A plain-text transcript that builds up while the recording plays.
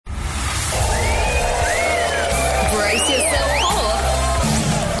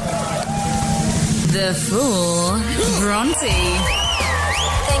The full Bronte.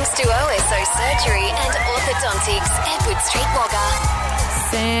 Thanks to OSO Surgery and Orthodontics, Edward Street Wagga.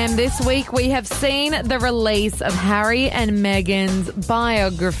 Sam, this week we have seen the release of Harry and Meghan's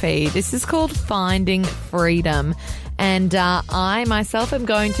biography. This is called Finding Freedom. And I myself am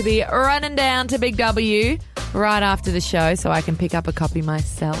going to be running down to Big W right after the show so I can pick up a copy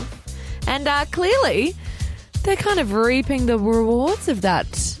myself. And clearly, they're kind of reaping the rewards of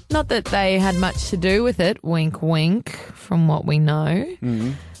that. Not that they had much to do with it, wink, wink, from what we know.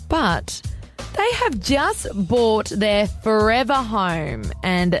 But they have just bought their forever home.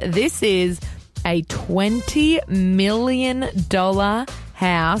 And this is a $20 million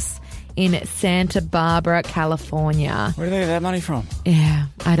house in Santa Barbara, California. Where do they get that money from? Yeah,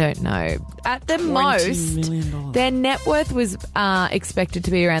 I don't know. At the most, $20 million. their net worth was expected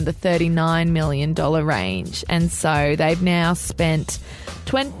to be around the $39 million range. And so they've now spent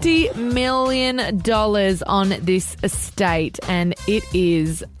 $20 million on this estate, and it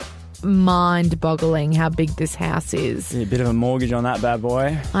is mind-boggling how big this house is. Yeah, a bit of a mortgage on that bad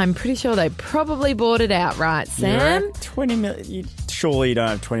boy. I'm pretty sure they probably bought it outright, Sam. 20 million. Surely you don't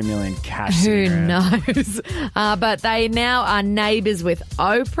have 20 million cash. Who sitting around. knows? But they now are neighbours with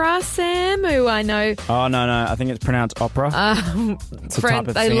Oprah, Sam, who I know. Oh, no. I think it's pronounced opera. It's a type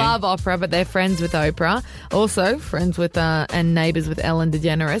of They thing. love Oprah, but they're friends with Oprah. Also, friends with and neighbours with Ellen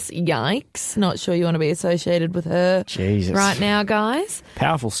DeGeneres. Yikes. Not sure you want to be associated with her Jesus. right now, guys.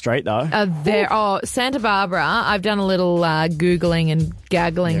 Powerful street, though. Santa Barbara. I've done a little Googling and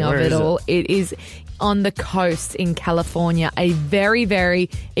gaggling Yeah, of where it is all. it? It is on the coast in California, a very, very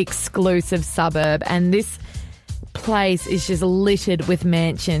exclusive suburb. And this place is just littered with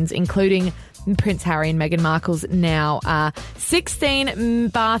mansions, including Prince Harry and Meghan Markle's now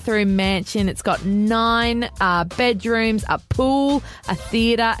 16-bathroom mansion. It's got 9 bedrooms, a pool, a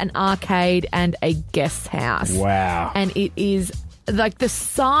theatre, an arcade, and a guest house. Wow. And it is like the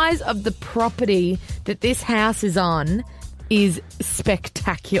size of the property that this house is on is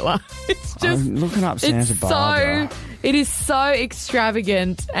spectacular. It's just I'm looking up Santa Barbara. It is so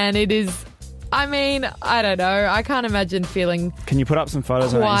extravagant, and it is, I mean, I don't know. I can't imagine feeling Can you put up some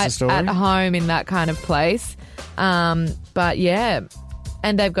photos on the Insta quite story? at home in that kind of place. But yeah.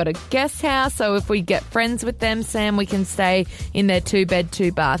 And they've got a guest house, so if we get friends with them, Sam, we can stay in their 2-bed,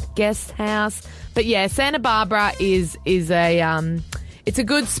 2-bath guest house. But yeah, Santa Barbara is a it's a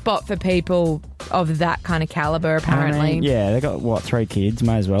good spot for people of that kind of caliber, apparently. I mean, yeah, they got 3 kids.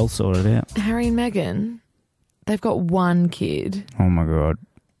 May as well sort it out. Harry and Meghan, they've got 1 kid. Oh my god.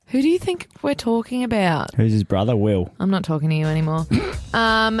 Who do you think we're talking about? Who's his brother? Will. I'm not talking to you anymore.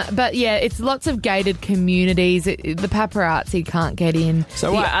 But yeah, it's lots of gated communities. The paparazzi can't get in.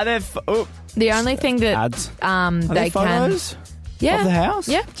 So what? Are there? The only thing that ads. Are Are they there photos of the house?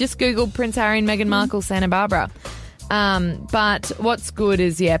 Yeah, just Google Prince Harry and Meghan Markle, Santa Barbara. But what's good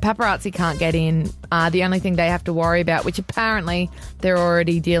is, paparazzi can't get in. The only thing they have to worry about, which apparently they're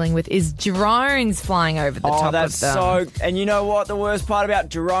already dealing with, is drones flying over the top that's of them. so. And you know what the worst part about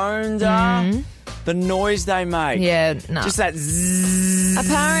drones are? The noise they make. Yeah, no. Just that zzz.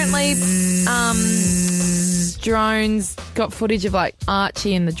 Apparently, drones got footage of like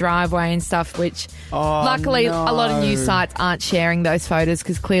Archie in the driveway and stuff, which luckily a lot of news sites aren't sharing those photos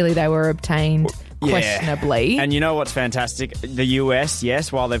because clearly they were obtained questionably. And you know what's fantastic? The US,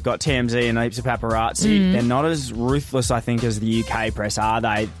 yes, while they've got TMZ and heaps of paparazzi, they're not as ruthless, I think, as the UK press, are they?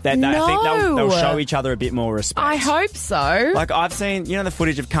 I think they'll show each other a bit more respect. I hope so. Like, I've seen, the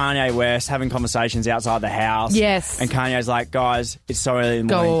footage of Kanye West having conversations outside the house. Yes. And Kanye's like, guys, it's so early in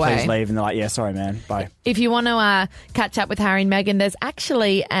the Go morning, away. please leave. And they're like, yeah, sorry, man, bye. If you want to catch up with Harry and Meghan, there's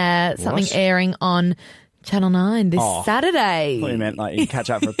actually something airing on Channel 9 this Saturday. I thought you meant like you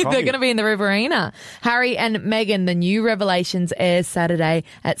catch up for a coffee. They're going to be in the Riverina. Harry and Meghan, the new Revelations, airs Saturday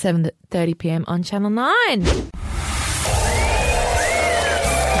at 7:30 p.m. on Channel 9. Brace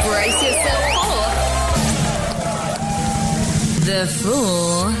yourself for The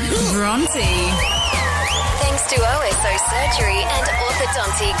full Bronte. thanks to OSO Surgery and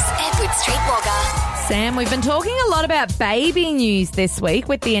Orthodontics, Edward Street Wagga. Sam, we've been talking a lot about baby news this week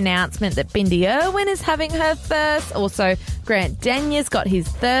with the announcement that Bindi Irwin is having her first. Also, Grant Denyeau's got his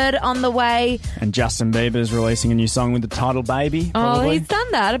third on the way. And Justin Bieber's releasing a new song with the title Baby, probably. Oh, he's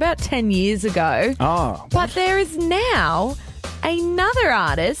done that about 10 years ago. Oh. But there is now another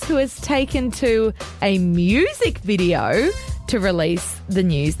artist who has taken to a music video to release the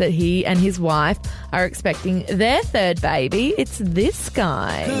news that he and his wife are expecting their third baby. It's this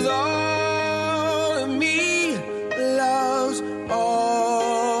guy. All of me loves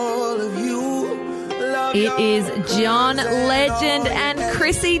all of you. It is John Legend and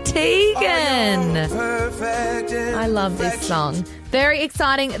Chrissy Teigen. I love this song. Very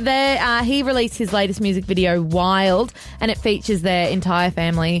exciting. He released his latest music video, Wild, and it features their entire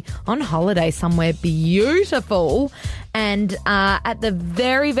family on holiday somewhere beautiful. And at the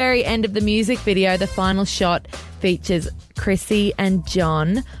very, very end of the music video, the final shot features Chrissy and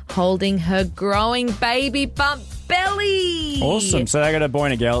John holding her growing baby bump belly. Awesome. So they got a boy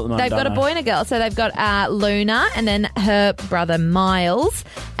and a girl at the moment. They've got a boy and a girl. So they've got Luna and then her brother Miles.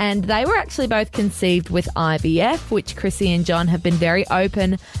 And they were actually both conceived with IVF, which Chrissy and John have been very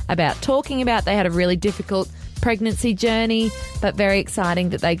open about talking about. They had a really difficult pregnancy journey, but very exciting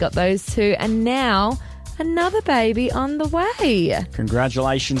that they got those two. And now another baby on the way.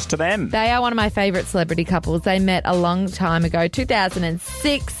 Congratulations to them. They are one of my favourite celebrity couples. They met a long time ago,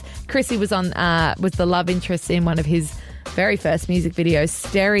 2006. Chrissy was the love interest in one of his very first music videos,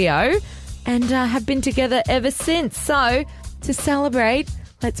 Stereo, and have been together ever since. So, to celebrate,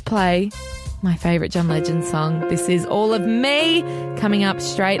 let's play my favourite John Legend song. This is All of Me. Coming up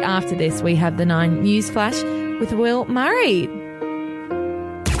straight after this, we have the 9 News Flash with Will Murray.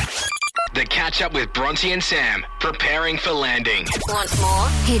 The Catch Up with Bronte and Sam, preparing for landing. Want more?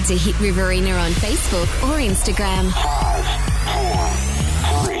 Head to Hit Riverina on Facebook or Instagram. 5,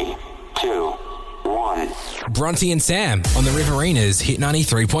 4, 3, 2, 1. Bronte and Sam on the Riverina's Hit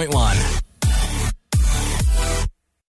 93.1.